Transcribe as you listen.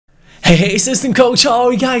Hey, assistant coach, how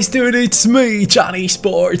are you guys doing? It's me,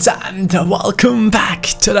 CaniSports, and welcome back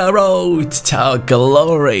to the road to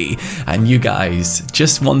glory. And you guys,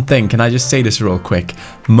 just one thing, can I just say this real quick?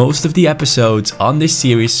 Most of the episodes on this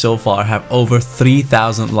series so far have over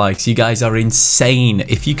 3,000 likes. You guys are insane.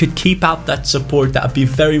 If you could keep out that support, that would be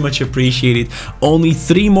very much appreciated. Only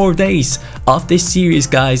 3 more days of this series,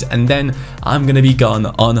 guys, and then I'm gonna be gone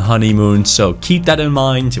on honeymoon, so keep that in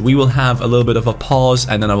mind. We will have a little bit of a pause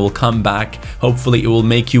and then I will come back. Hopefully it will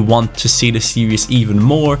make you want to see the series even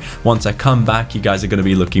more. Once I come back, you guys are going to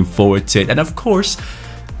be looking forward to it. And of course,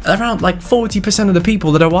 around like 40% of the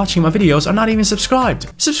people that are watching my videos are not even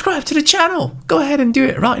subscribed. Subscribe to the channel. Go ahead and do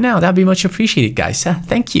it right now. That'd be much appreciated, guys.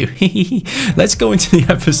 Thank you. Let's go into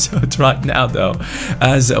the episode right now, though,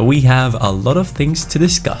 as we have a lot of things to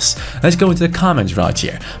discuss. Let's go into the comments right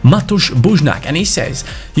here. Matusz Buznak, and he says,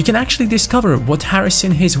 you can actually discover what Harrison,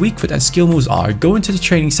 his weak foot and skill moves are. Go into the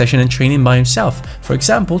training session and train him by himself. For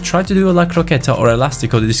example, try to do a La Croqueta or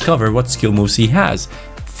Elastico to discover what skill moves he has.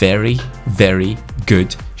 Very, very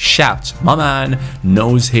good shout. My man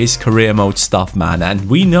knows his career mode stuff, man, and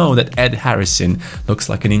we know that Ed Harrison looks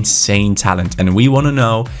like an insane talent, and we want to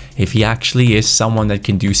know if he actually is someone that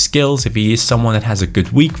can do skills, if he is someone that has a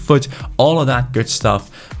good weak foot, all of that good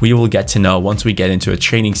stuff. We will get to know once we get into a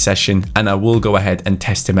training session, and I will go ahead and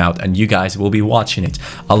test him out, and you guys will be watching it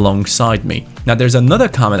alongside me. Now there's another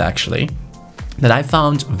comment actually that I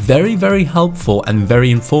found very, very helpful and very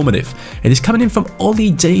informative. It is coming in from Ollie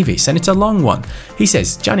Davis, and it's a long one. He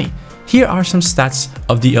says, Johnny, here are some stats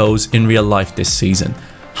of the O's in real life this season.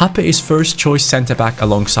 Happe is first choice centre back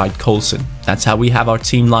alongside Coulson. That's how we have our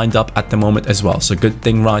team lined up at the moment as well, so good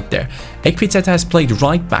thing right there. Ekpiteta has played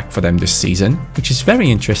right back for them this season, which is very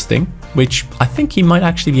interesting, which I think he might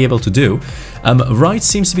actually be able to do. Wright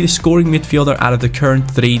seems to be the scoring midfielder out of the current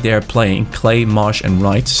 3 they're playing, Clay, Marsh and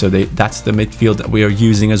Wright, so that's the midfield that we are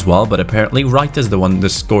using as well, but apparently Wright is the one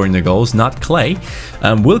that's scoring the goals, not Clay.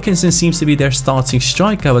 Wilkinson seems to be their starting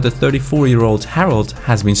striker, but the 34-year-old Harold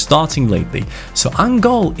has been starting lately, so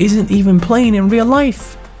Angol isn't even playing in real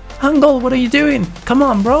life. Angol, what are you doing? Come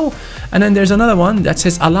on, bro. And then there's another one that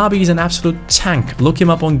says Alabi is an absolute tank. Look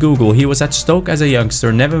him up on Google. He was at Stoke as a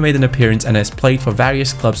youngster, never made an appearance, and has played for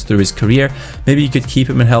various clubs through his career. Maybe you could keep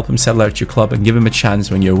him and help him settle out your club and give him a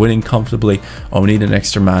chance when you're winning comfortably or need an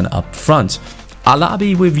extra man up front.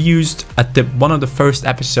 Alabi we've used at one of the first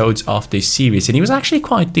episodes of this series, and he was actually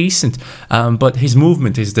quite decent, but his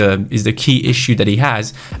movement is the key issue that he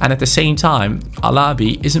has, and at the same time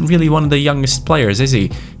Alabi isn't really one of the youngest players, is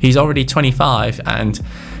he? He's already 25 and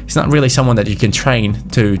he's not really someone that you can train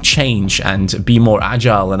to change and be more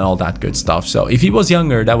agile and all that good stuff. So if he was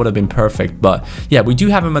younger, that would have been perfect, but yeah, we do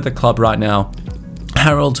have him at the club right now.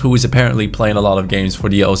 Harold, who is apparently playing a lot of games for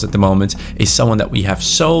the O's at the moment, is someone that we have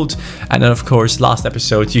sold. And then of course, last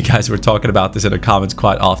episode you guys were talking about this in the comments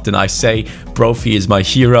quite often. I say Brophy is my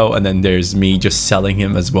hero, and then there's me just selling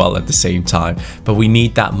him as well at the same time. But we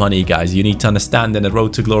need that money, guys. You need to understand, in the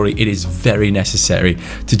road to glory, it is very necessary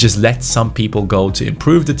to just let some people go to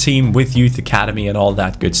improve the team with Youth Academy and all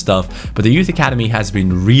that good stuff. But the Youth Academy has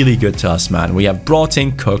been really good to us, man. We have brought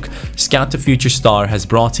in Cook, Scout to Future Star has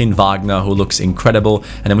brought in Wagner, who looks incredible.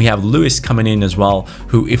 And then we have Lewis coming in as well,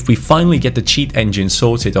 who, if we finally get the cheat engine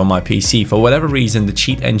sorted on my PC, for whatever reason the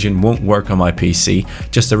cheat engine won't work on my PC,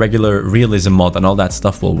 just a regular realism mod and all that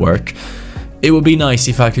stuff will work. It would be nice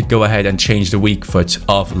if I could go ahead and change the weak foot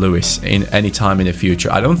of Lewis in any time in the future.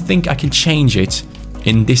 I don't think I can change it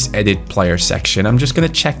in this edit player section. I'm just going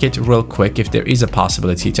to check it real quick if there is a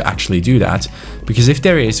possibility to actually do that, because if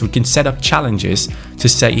there is, we can set up challenges to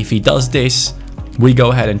say if he does this, we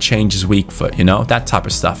go ahead and change his weak foot, you know, that type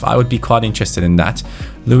of stuff. I would be quite interested in that.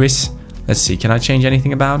 Lewis, let's see, can I change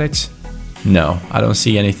anything about it? No, I don't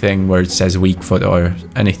see anything where it says weak foot or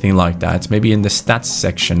anything like that. Maybe in the stats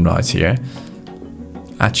section right here.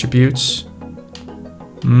 Attributes.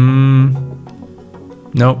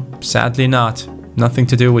 Nope, sadly not. Nothing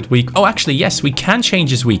to do with weak. Oh, actually, yes, we can change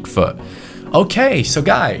his weak foot. Okay, so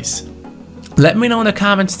guys, let me know in the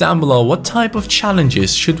comments down below, what type of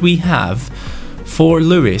challenges should we have for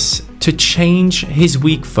Lewis to change his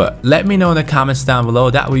weak foot? Let me know in the comments down below.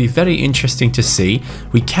 That would be very interesting to see.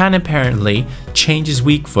 We can apparently change his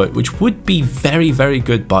weak foot, which would be very, very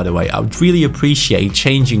good, by the way. I would really appreciate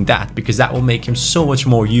changing that, because that will make him so much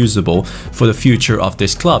more usable for the future of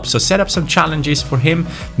this club. So set up some challenges for him,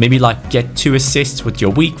 maybe like get 2 assists with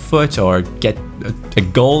your weak foot, or get a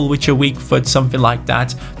goal with your weak foot, something like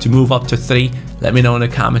that, to move up to 3, let me know in the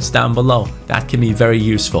comments down below. That can be very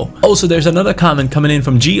useful. Also, there's another comment coming in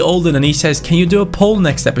from G Olden, and he says, can you do a poll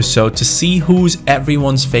next episode to see who's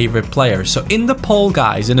everyone's favorite player? So in the poll,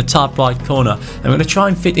 guys, in the top right corner, I'm going to try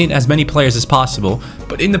and fit in as many players as possible.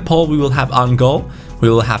 But in the poll, we will have on goal, we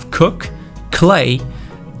will have Cook, Clay,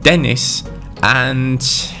 Dennis, and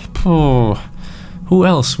who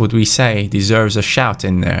else would we say deserves a shout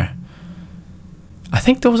in there? I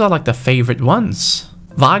think those are like the favorite ones.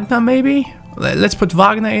 Wagner, maybe? Let's put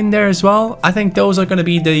Wagner in there as well. I think those are going to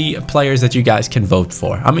be the players that you guys can vote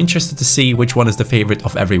for. I'm interested to see which one is the favorite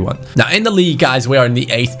of everyone. Now, in the league, guys, we are in the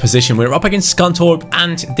 8th position. We're up against Scunthorpe,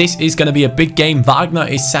 and this is going to be a big game. Wagner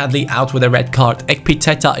is sadly out with a red card.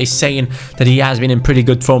 Ekpiteta is saying that he has been in pretty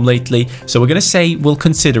good form lately. So we're going to say we'll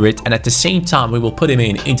consider it, and at the same time, we will put him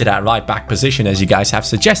into that right back position, as you guys have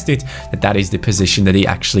suggested, that is the position that he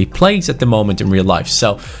actually plays at the moment in real life.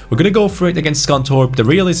 So we're going to go for it against Scunthorpe. The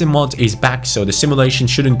realism mod is back, so the simulation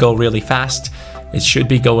shouldn't go really fast. It should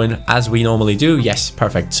be going as we normally do. Yes,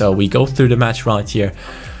 perfect. So we go through the match right here,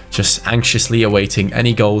 just anxiously awaiting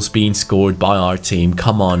any goals being scored by our team.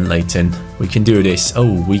 Come on, Leyton, we can do this.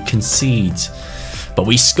 Oh, we concede, but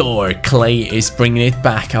we score. Clay is bringing it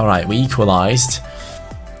back. All right, we equalized.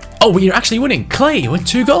 Oh, we're actually winning. Clay with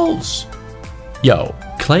 2 goals. Yo,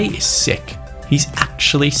 Clay is sick. He's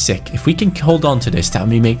actually sick. If we can hold on to this, that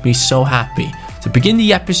would make me so happy. To begin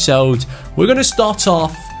the episode, we're going to start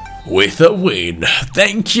off with a win.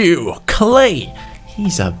 Thank you, Clay.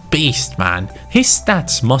 He's a beast, man. His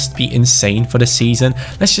stats must be insane for the season.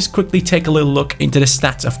 Let's just quickly take a little look into the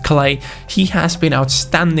stats of Clay. He has been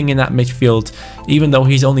outstanding in that midfield. Even though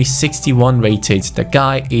he's only 61 rated, the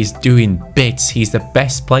guy is doing bits. He's the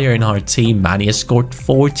best player in our team, man. He has scored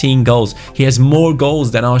 14 goals. He has more goals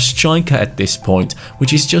than our striker at this point,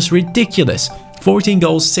 which is just ridiculous. 14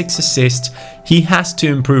 goals, 6 assists. He has to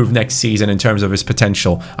improve next season in terms of his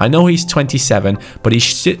potential. I know he's 27, but he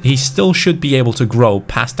still should be able to grow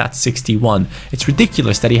past that 61. It's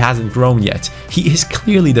ridiculous that he hasn't grown yet. He is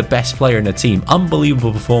clearly the best player in the team.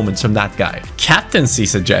 Unbelievable performance from that guy. Captaincy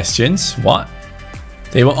suggestions? What?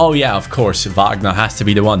 They will, oh yeah, of course, Wagner has to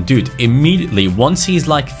be the one. Dude, immediately, once he's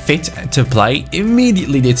like fit to play,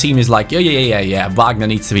 immediately the team is like, yeah, Wagner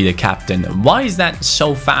needs to be the captain. Why is that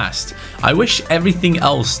so fast? I wish everything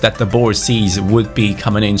else that the board sees would be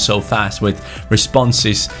coming in so fast with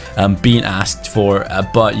responses being asked for.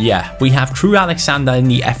 But yeah, we have Crew Alexander in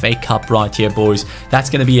the FA Cup right here, boys. That's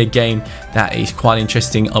going to be a game that is quite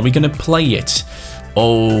interesting. Are we going to play it?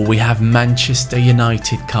 Oh, we have Manchester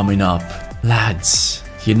United coming up. Lads,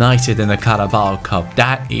 United in the Carabao Cup,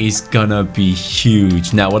 that is gonna be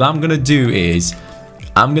huge. Now what I'm gonna do is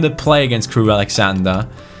I'm gonna play against Crew Alexander,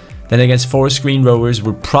 then against Forest Green Rovers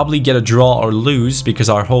we'll probably get a draw or lose because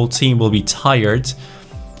our whole team will be tired,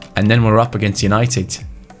 and then we're up against United,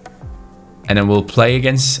 and then we'll play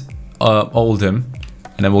against Oldham,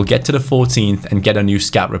 and then we'll get to the 14th and get a new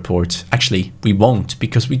scout report. Actually, we won't,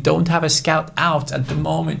 because we don't have a scout out at the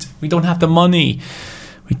moment. We don't have the money.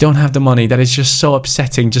 We don't have the money. That is just so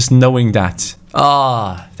upsetting, just knowing that.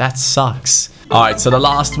 Ah, that sucks. Alright, so the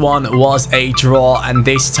last one was a draw, and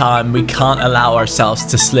this time we can't allow ourselves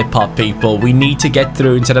to slip up, people. We need to get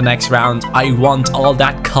through into the next round. I want all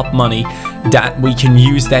that cup money that we can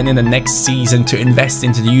use then in the next season to invest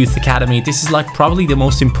into the youth academy. This is like probably the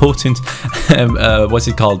most important what's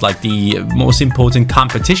it called, like the most important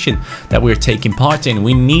competition that we're taking part in.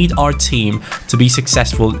 We need our team to be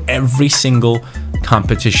successful in every single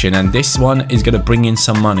competition, and this one is going to bring in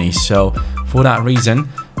some money. So for that reason,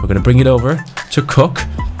 we're going to bring it over to Cook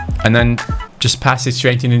and then just pass it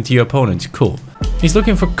straight into your opponent. Cool. He's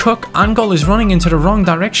looking for Cook. Angol is running into the wrong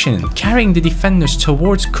direction, carrying the defenders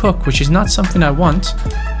towards Cook, which is not something I want.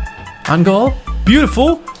 Angol,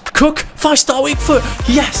 beautiful. Cook, 5-star weak foot.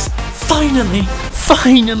 Yes,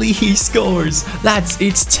 finally he scores. Lads,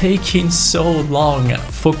 it's taking so long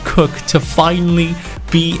for Cook to finally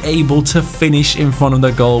be able to finish in front of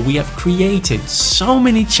the goal. We have created so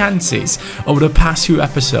many chances over the past few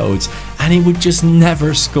episodes, and he would just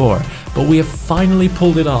never score. But we have finally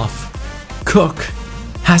pulled it off. Cook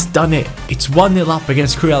has done it. It's 1-0 up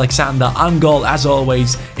against Crew Alexander. Angol, as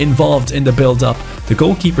always, involved in the build-up. The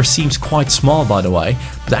goalkeeper seems quite small, by the way,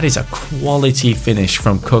 but that is a quality finish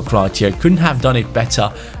from Cook right here. Couldn't have done it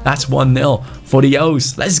better. That's 1-0 for the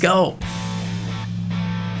O's. Let's go.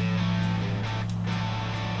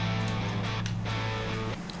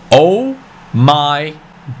 Oh my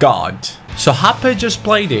god. So Happe just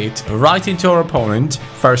played it right into our opponent.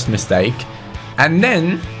 First mistake. And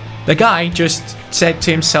then the guy just said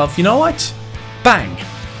to himself, you know what? Bang.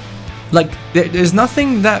 Like, there's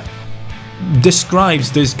nothing that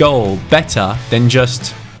describes this goal better than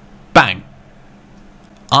just bang.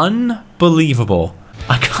 Unbelievable.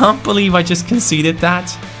 I can't believe I just conceded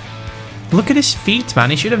that. Look at his feet, man.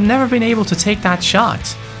 He should have never been able to take that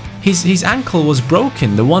shot. His ankle was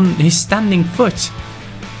broken, his standing foot.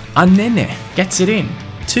 Anene gets it in.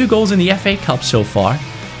 2 goals in the FA Cup so far.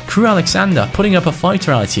 Crew Alexander putting up a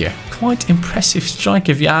fighter out here. Quite impressive strike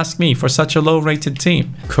if you ask me for such a low rated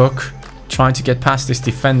team. Cook trying to get past this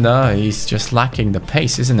defender. He's just lacking the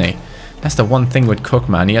pace, isn't he? That's the one thing with Cook,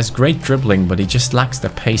 man. He has great dribbling, but he just lacks the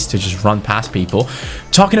pace to just run past people.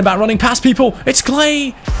 Talking about running past people, it's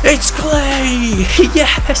Clay! It's Clay!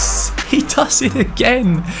 Yes! He does it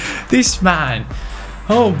again. This man.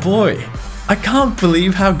 Oh boy. I can't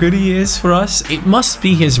believe how good he is for us. It must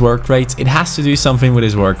be his work rate. It has to do something with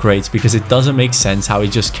his work rates because it doesn't make sense how he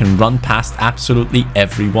just can run past absolutely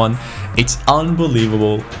everyone. It's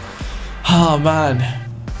unbelievable. Oh man,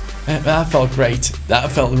 that felt great.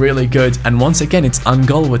 That felt really good. And once again, it's on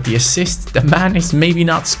goal with the assist. The man is maybe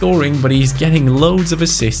not scoring, but he's getting loads of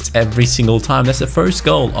assists every single time. That's the first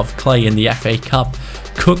goal of Clay in the FA Cup.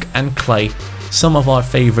 Cook and Clay, some of our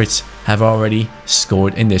favorites, have already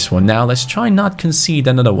scored in this one. Now let's try not concede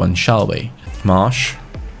another one, shall we? Marsh,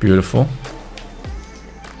 beautiful.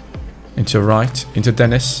 Into right, into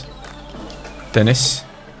Dennis. Dennis,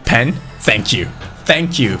 Penn, thank you.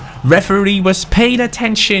 Thank you. Referee was paying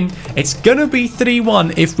attention. It's gonna be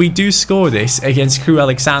 3-1 if we do score this against Crew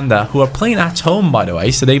Alexander, who are playing at home, by the way,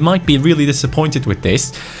 so they might be really disappointed with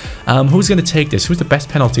this. Who's gonna take this? Who's the best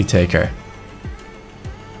penalty taker?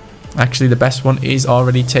 Actually, the best one is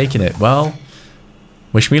already taking it. Well,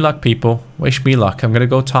 wish me luck, people. Wish me luck. I'm gonna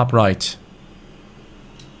go top right.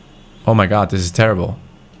 Oh my god, this is terrible.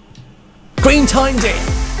 Green timed it!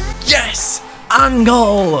 Yes! And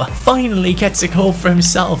goal! Finally gets a goal for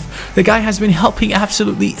himself. The guy has been helping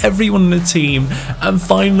absolutely everyone on the team, and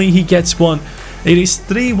finally he gets one. It is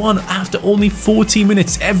 3-1 after only 40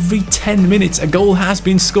 minutes. Every 10 minutes a goal has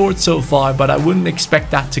been scored so far, but I wouldn't expect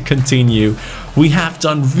that to continue. We have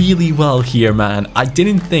done really well here, man. I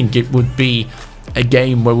didn't think it would be a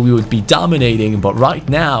game where we would be dominating, but right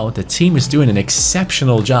now the team is doing an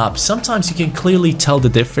exceptional job. Sometimes you can clearly tell the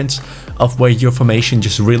difference of where your formation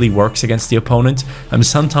just really works against the opponent, and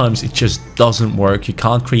sometimes it just doesn't work. You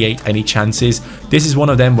can't create any chances. This is one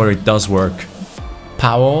of them where it does work.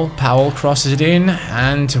 Powell crosses it in,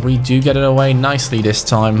 and we do get it away nicely this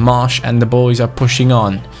time. Marsh and the boys are pushing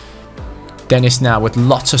on. Dennis now with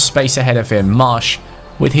lots of space ahead of him. Marsh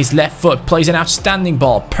with his left foot plays an outstanding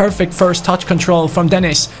ball. Perfect first touch control from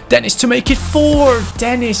Dennis. Dennis to make it 4.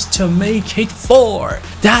 Dennis to make it 4.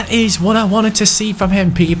 That is what I wanted to see from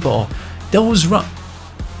him, people. Those run.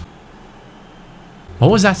 What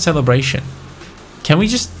was that celebration? Can we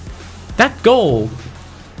just... That goal...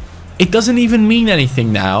 It doesn't even mean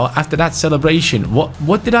anything now after that celebration.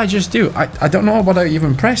 What did I just do? I don't know what I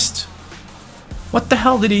even pressed. What the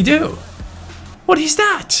hell did he do? What is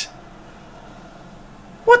that?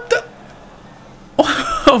 What the...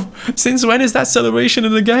 Oh, since when is that celebration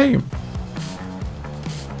in the game?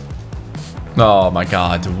 Oh my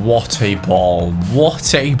god, what a ball.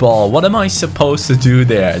 What a ball. What am I supposed to do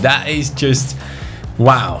there? That is just...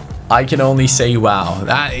 Wow. I can only say wow.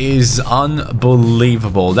 That is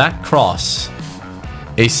unbelievable. That cross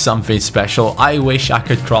is something special. I wish I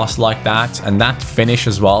could cross like that. And that finish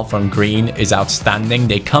as well from Green is outstanding.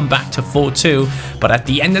 They come back to 4-2. But at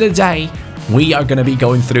the end of the day, we are going to be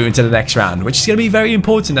going through into the next round, which is going to be very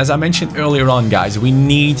important. As I mentioned earlier on, guys, we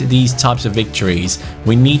need these types of victories.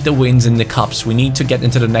 We need the wins in the cups. We need to get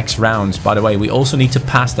into the next rounds. By the way, we also need to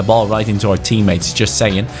pass the ball right into our teammates, just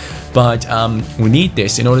saying. But we need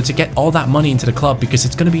this in order to get all that money into the club, because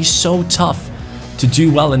it's going to be so tough to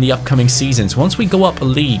do well in the upcoming seasons. Once we go up a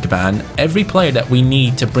league, man, every player that we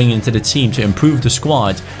need to bring into the team to improve the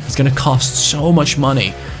squad is going to cost so much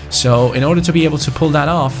money. So in order to be able to pull that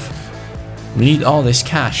off, we need all this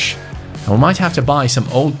cash. And we might have to buy some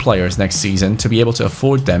old players next season to be able to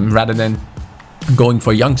afford them, rather than going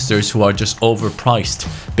for youngsters who are just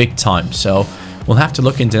overpriced big time. So we'll have to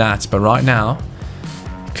look into that. But right now,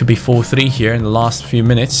 it could be 4-3 here in the last few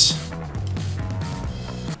minutes.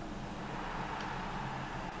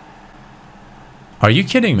 Are you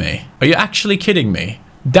kidding me? Are you actually kidding me?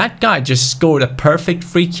 That guy just scored a perfect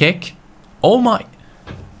free kick. Oh my...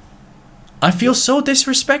 I feel so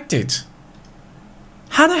disrespected.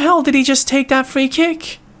 How the hell did he just take that free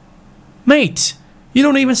kick? Mate, you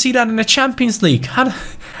don't even see that in the Champions League.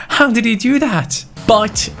 How did he do that?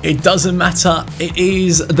 But it doesn't matter. It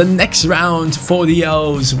is the next round for the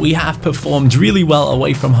O's. We have performed really well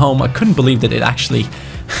away from home. I couldn't believe that it actually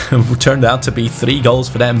turned out to be 3 goals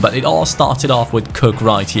for them, but it all started off with Cook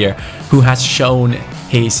right here, who has shown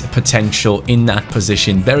his potential in that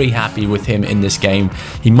position. Very happy with him in this game.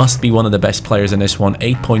 He must be one of the best players in this one.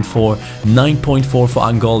 8.4, 9.4 for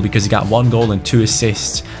on goal because he got 1 goal and 2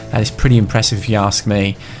 assists. That is pretty impressive if you ask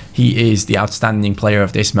me. He is the outstanding player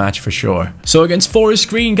of this match for sure. So against Forest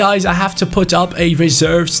Green, guys, I have to put up a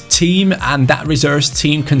reserves team, and that reserves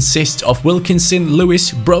team consists of Wilkinson,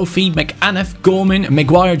 Lewis, Brophy, McAnuff, Gorman,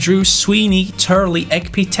 Maguire, Drew, Sweeney, Turley,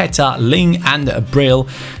 Ekpi, Teta, Ling, and Brill.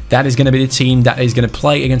 That is going to be the team that is going to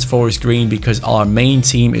play against Forest Green because our main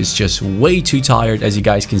team is just way too tired, as you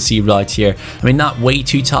guys can see right here. I mean, not way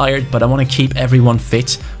too tired, but I want to keep everyone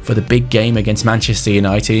fit for the big game against Manchester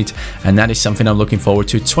United, and that is something I'm looking forward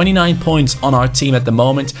to. 29 points on our team at the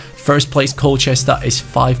moment. First place Colchester is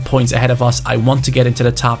 5 points ahead of us. I want to get into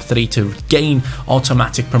the top 3 to gain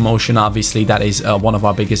automatic promotion. Obviously, that is one of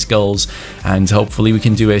our biggest goals, and hopefully we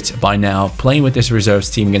can do it by now. Playing with this reserves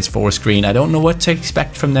team against Forest Green, I don't know what to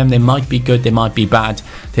expect from them. They might be good, they might be bad.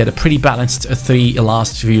 They had a pretty balanced 3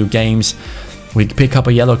 last few games. We pick up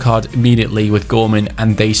a yellow card immediately with Gorman,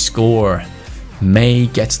 and they score. May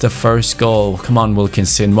gets the first goal. Come on,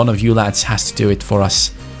 Wilkinson. One of you lads has to do it for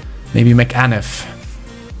us. Maybe McAnuff.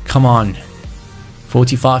 Come on.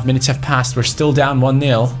 45 minutes have passed. We're still down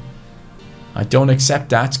 1-0. I don't accept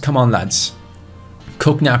that. Come on, lads.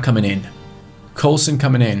 Cook now coming in. Coulson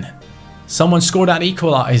coming in. Someone scored that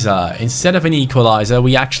equaliser. Instead of an equaliser,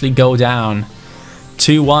 we actually go down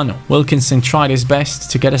 2-1. Wilkinson tried his best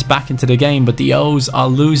to get us back into the game, but the O's are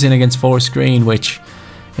losing against Forest Green, which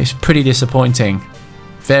is pretty disappointing.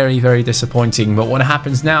 Very, very disappointing. But what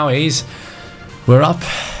happens now is we're up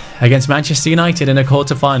against Manchester United in the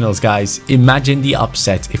quarterfinals, guys. Imagine the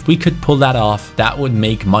upset. If we could pull that off, that would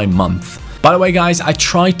make my month. By the way, guys, I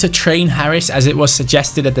tried to train Harris as it was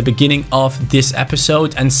suggested at the beginning of this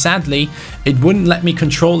episode, and sadly, it wouldn't let me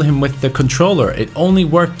control him with the controller. It only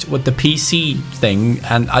worked with the PC thing,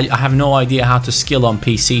 and I have no idea how to skill on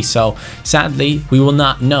PC, so sadly, we will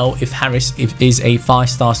not know if Harris is a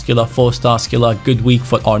 5-star skiller, 4-star skiller, good weak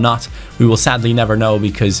foot or not. We will sadly never know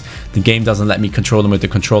because the game doesn't let me control him with the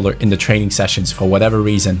controller in the training sessions for whatever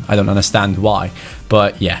reason. I don't understand why,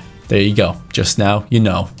 but yeah. There you go. Just now, you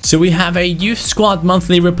know. So we have a youth squad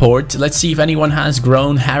monthly report. Let's see if anyone has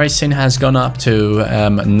grown. Harrison has gone up to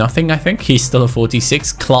nothing, I think. He's still a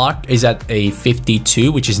 46. Clark is at a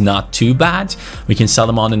 52, which is not too bad. We can sell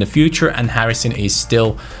him on in the future. And Harrison is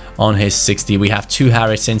still on his 60. We have 2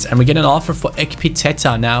 Harrisons. And we get an offer for Ekpi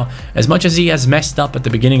Teta now. As much as he has messed up at the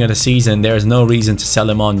beginning of the season, there is no reason to sell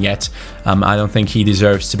him on yet. I don't think he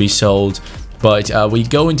deserves to be sold. But we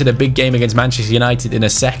go into the big game against Manchester United in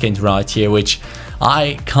a second right here, which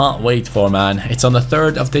I can't wait for, man. It's on the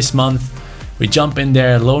 3rd of this month. We jump in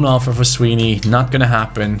there, loan offer for Sweeney. Not going to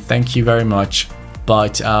happen. Thank you very much.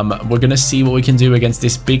 But we're going to see what we can do against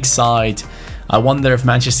this big side. I wonder if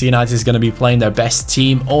Manchester United is going to be playing their best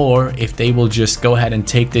team, or if they will just go ahead and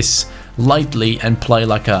take this lightly and play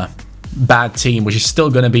like a bad team, which is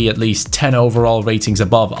still going to be at least 10 overall ratings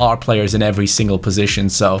above our players in every single position.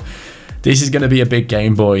 So this is going to be a big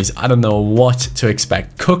game, boys. I don't know what to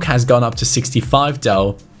expect. Cook has gone up to 65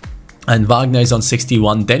 though, and Wagner is on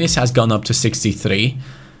 61. Dennis has gone up to 63.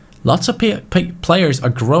 Lots of players are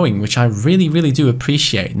growing, which I really, really do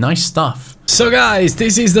appreciate. Nice stuff. So guys,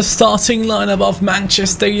 this is the starting lineup of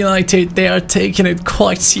Manchester United. They are taking it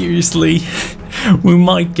quite seriously. We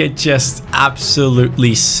might get just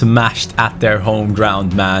absolutely smashed at their home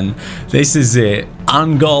ground, man. This is it.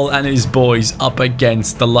 Angol and his boys up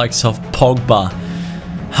against the likes of Pogba.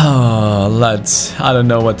 Oh, lads, I don't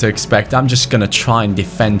know what to expect. I'm just going to try and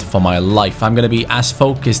defend for my life. I'm going to be as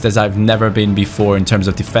focused as I've never been before in terms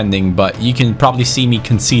of defending, but you can probably see me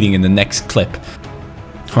conceding in the next clip.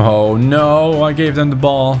 Oh no, I gave them the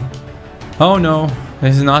ball. Oh no,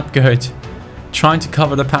 this is not good. Trying to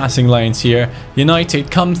cover the passing lanes here. United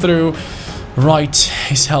come through. Wright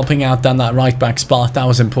is helping out down that right back spot. That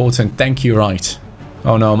was important. Thank you, Wright.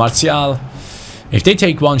 Oh no, Martial. If they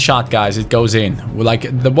take one shot, guys, it goes in.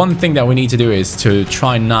 Like, the one thing that we need to do is to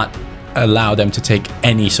try and not allow them to take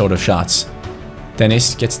any sort of shots.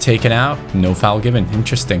 Dennis gets taken out. No foul given.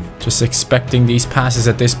 Interesting. Just expecting these passes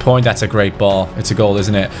at this point. That's a great ball. It's a goal,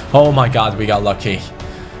 isn't it? Oh my god, we got lucky.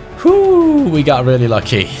 Whoo, we got really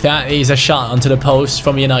lucky. That is a shot onto the post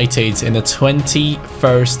from United in the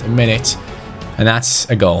 21st minute. And that's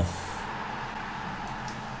a goal.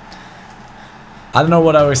 I don't know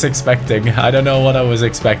what I was expecting. I don't know what I was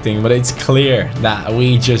expecting, but it's clear that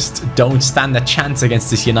we just don't stand a chance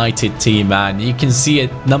against this United team, man. You can see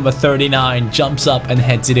it. Number 39 jumps up and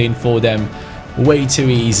heads it in for them. Way too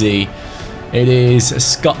easy. It is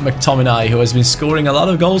Scott McTominay, who has been scoring a lot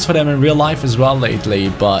of goals for them in real life as well lately.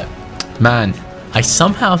 But, man, I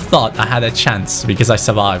somehow thought I had a chance because I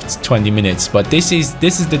survived 20 minutes. But this is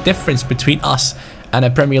the difference between us and a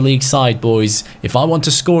Premier League side, boys. If I want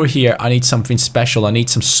to score here, I need something special. I need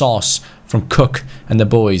some sauce from Cook and the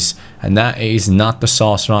boys. And that is not the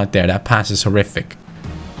sauce right there. That pass is horrific.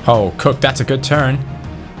 Oh, Cook, that's a good turn.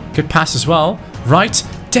 Good pass as well. Right,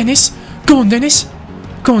 Dennis. Go on, Dennis.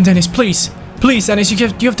 Go on, Dennis, please. Please, Dennis,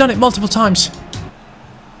 you've done it multiple times.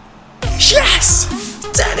 Yes!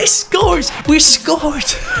 Dennis scores! We scored!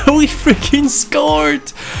 We freaking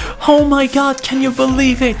scored! Oh my god, can you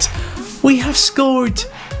believe it? We have scored!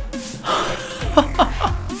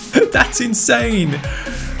 That's insane!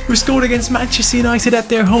 We scored against Manchester United at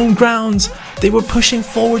their home grounds. They were pushing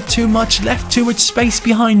forward too much, left too much space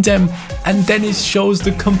behind them. And Dennis shows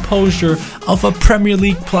the composure of a Premier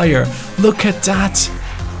League player. Look at that.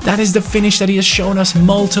 That is the finish that he has shown us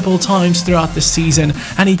multiple times throughout the season.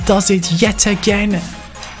 And he does it yet again.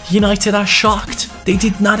 United are shocked. They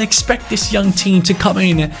did not expect this young team to come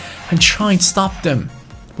in and try and stop them.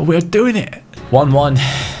 But we're doing it. 1-1.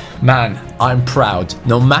 Man, I'm proud.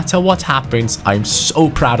 No matter what happens, I'm so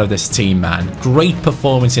proud of this team, man. Great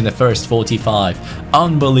performance in the first 45.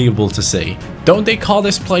 Unbelievable to see. Don't they call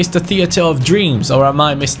this place the Theatre of Dreams, or am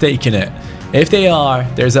I mistaken it? If they are,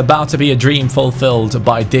 there's about to be a dream fulfilled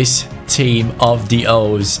by this team of the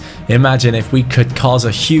O's. Imagine if we could cause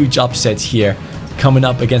a huge upset here, coming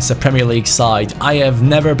up against the Premier League side. I have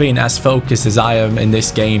never been as focused as I am in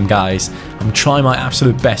this game, guys. I'm trying my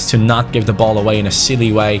absolute best to not give the ball away in a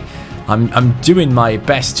silly way. I'm doing my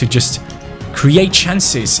best to just create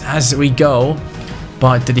chances as we go,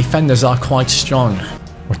 but the defenders are quite strong.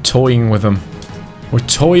 We're toying with them. We're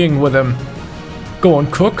toying with them. Go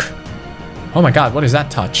on, Cook. Oh my god, what is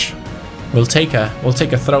that touch? We'll take a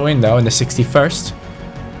throw in though in the 61st.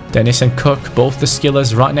 Dennis and Cook, both the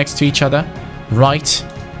skillers right next to each other. Right,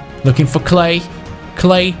 looking for Clay.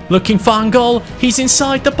 Clay looking for Angol. He's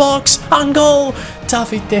inside the box. Angol.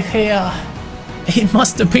 David De Gea. It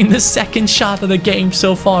must have been the second shot of the game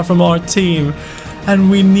so far from our team. And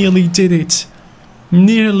we nearly did it.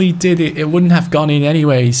 Nearly did it. It wouldn't have gone in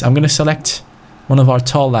anyways. I'm going to select one of our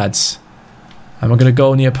tall lads. And we're going to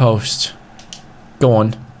go near post. Go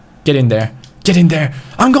on. Get in there. Get in there.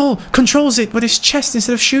 Angol controls it with his chest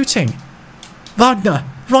instead of shooting. Wagner.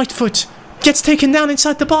 Right foot. Gets taken down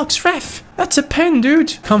inside the box. Ref, that's a pen,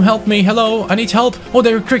 dude. Come help me. Hello, I need help. Oh,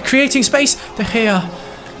 they're creating space. De Gea.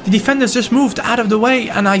 The defenders just moved out of the way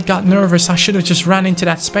and I got nervous. I should have just ran into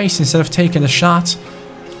that space instead of taking a shot.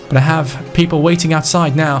 But I have people waiting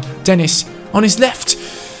outside now. Dennis on his left.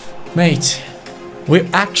 Mate, we're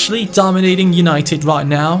actually dominating United right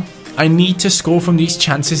now. I need to score from these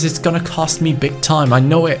chances. It's going to cost me big time. I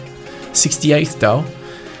know it. 68th though.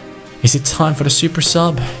 Is it time for the super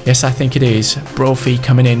sub? Yes, I think it is. Brophy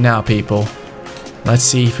coming in now, people. Let's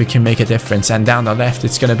see if we can make a difference. And down the left,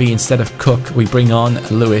 it's going to be, instead of Cook, we bring on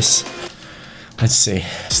Lewis. Let's see.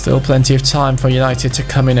 Still plenty of time for United to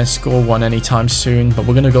come in and score one anytime soon. But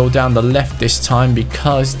we're going to go down the left this time,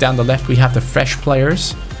 because down the left we have the fresh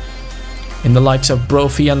players in the likes of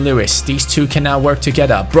Brophy and Lewis. These two can now work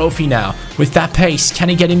together. Brophy now, with that pace. Can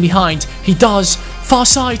he get in behind? He does. Far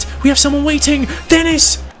side. We have someone waiting.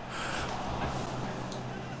 Dennis!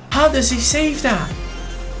 How does he save that?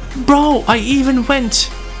 Bro, I even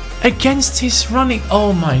went against his running.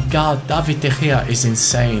 Oh my god, David De Gea is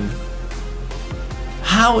insane.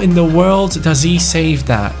 How in the world does he save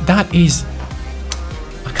that? That is...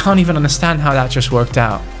 I can't even understand how that just worked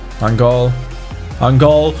out. On goal. On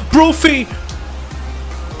goal. Brophy!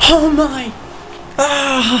 Oh my...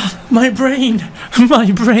 Ah, my brain.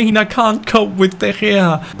 My brain. I can't cope with De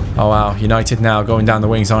Gea. Oh wow, United now going down the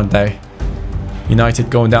wings, aren't they? United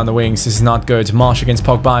going down the wings. This is not good. Marsh against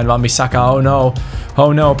Pogba and Wan-Bissaka. Oh no.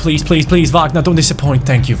 Oh no. Please, please, please. Wagner, don't disappoint.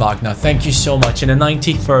 Thank you, Wagner. Thank you so much. In the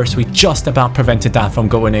 91st, we just about prevented that from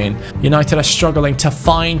going in. United are struggling to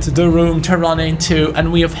find the room to run into,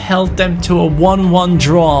 and we have held them to a 1-1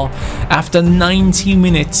 draw after 90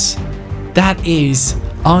 minutes. That is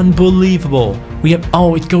unbelievable. We have...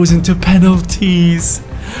 Oh, it goes into penalties.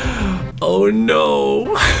 Oh no.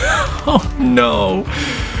 Oh no.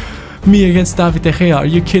 Me against David De Gea, are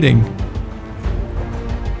you kidding?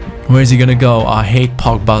 Where's he gonna go? I hate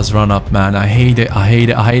Pogba's run up, man. I hate it, I hate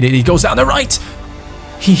it, I hate it. He goes down the right!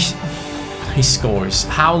 He scores.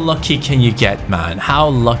 How lucky can you get, man? How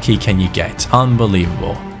lucky can you get?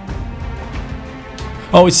 Unbelievable.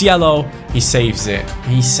 Oh, it's yellow. He saves it.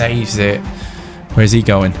 He saves it. Where's he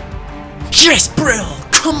going? Yes, Brill!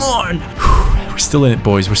 Come on! We're still in it,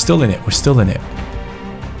 boys. We're still in it. We're still in it.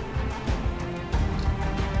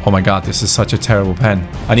 Oh my god, this is such a terrible pen.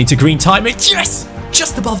 I need to green time it. Yes!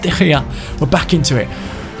 Just above De Gea. We're back into it.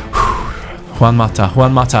 Juan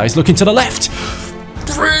Mata is looking to the left.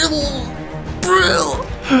 Brill!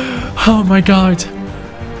 Oh my god.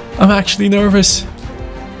 I'm actually nervous.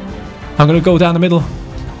 I'm gonna go down the middle.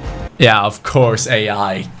 Yeah, of course,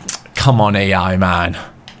 AI. Come on, AI, man.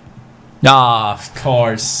 Ah, of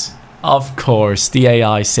course. Of course, the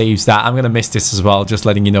AI saves that. I'm gonna miss this as well, just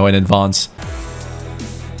letting you know in advance.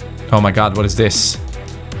 Oh my god, what is this?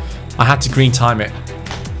 I had to green time it.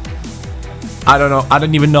 I don't know. I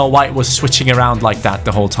don't even know why it was switching around like that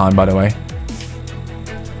the whole time, by the way.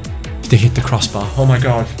 They hit the crossbar. Oh my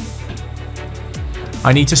god.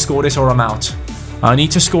 I need to score this or I'm out. I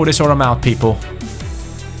need to score this or I'm out, people.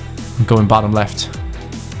 I'm going bottom left.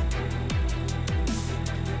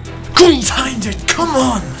 Green timed it. Come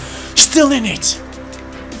on. Still in it.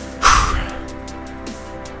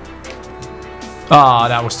 Ah,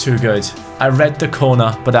 that was too good. I read the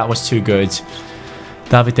corner, but that was too good.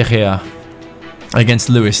 David De Gea against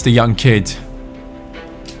Lewis, the young kid.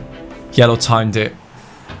 Yellow timed it.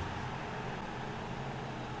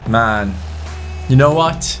 Man, you know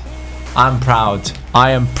what? I'm proud.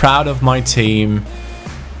 I am proud of my team.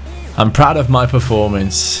 I'm proud of my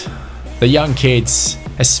performance. The young kids,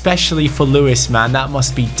 especially for Lewis, man, that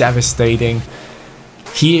must be devastating.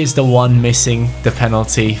 He is the one missing the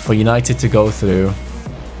penalty for United to go through.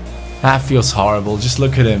 That feels horrible. Just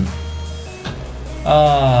look at him.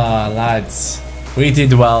 Ah, lads. We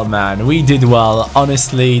did well, man. We did well.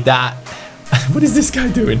 Honestly, that... What is this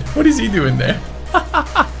guy doing? What is he doing there?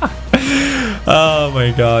 Oh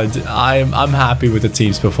my god. I'm happy with the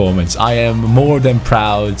team's performance. I am more than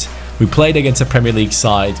proud. We played against a Premier League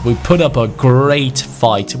side. We put up a great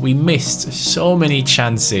fight. We missed so many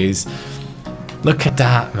chances. Look at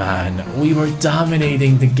that, man. We were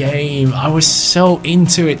dominating the game. I was so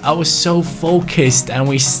into it. I was so focused, and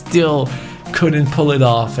we still couldn't pull it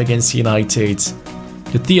off against United.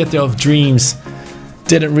 The theater of dreams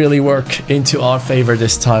didn't really work into our favor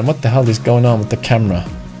this time. What the hell is going on with the camera?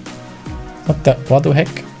 What the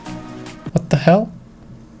heck? What the hell?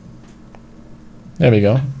 There we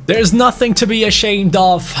go. There's nothing to be ashamed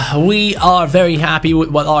of. We are very happy with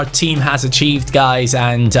what our team has achieved, guys.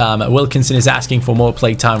 And Wilkinson is asking for more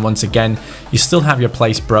playtime once again. You still have your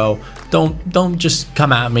place, bro. Don't just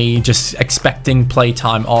come at me just expecting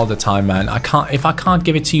playtime all the time, man. If I can't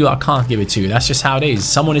give it to you, I can't give it to you. That's just how it is.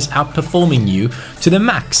 Someone is outperforming you to the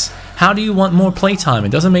max. How do you want more playtime? It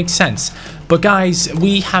doesn't make sense. But guys,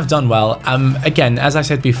 we have done well. Again, as I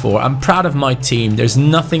said before, I'm proud of my team. There's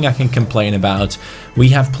nothing I can complain about. We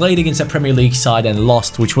have played against a Premier League side and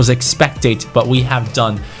lost, which was expected, but we have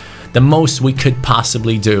done the most we could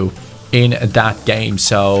possibly do in that game.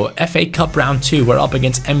 So FA Cup round 2, we're up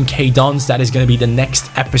against MK Dons. That is going to be the next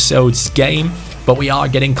episode's game, but we are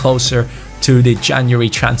getting closer to the January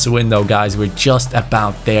transfer window, guys. We're just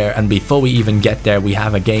about there, and before we even get there, we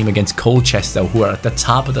have a game against Colchester, who are at the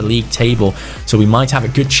top of the league table, so we might have a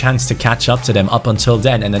good chance to catch up to them up until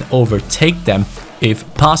then and then overtake them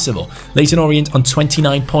if possible. Leyton Orient on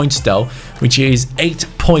 29 points though, which is 8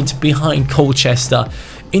 points behind Colchester.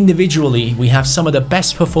 Individually, we have some of the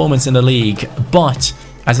best performance in the league, but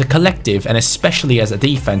as a collective, and especially as a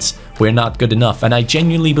defense, we're not good enough. And I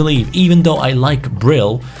genuinely believe, even though I like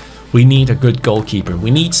Brill, we need a good goalkeeper.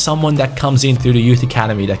 We need someone that comes in through the youth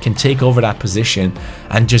academy that can take over that position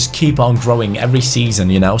and just keep on growing every season,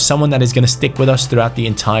 you know? Someone that is going to stick with us throughout the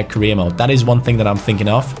entire career mode. That is one thing that I'm thinking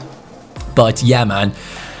of. But yeah, man,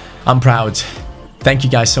 I'm proud. Thank you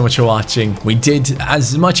guys so much for watching. We did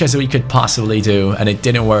as much as we could possibly do, and it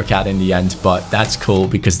didn't work out in the end, but that's cool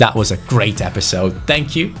because that was a great episode.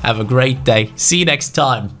 Thank you. Have a great day. See you next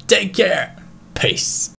time. Take care. Peace.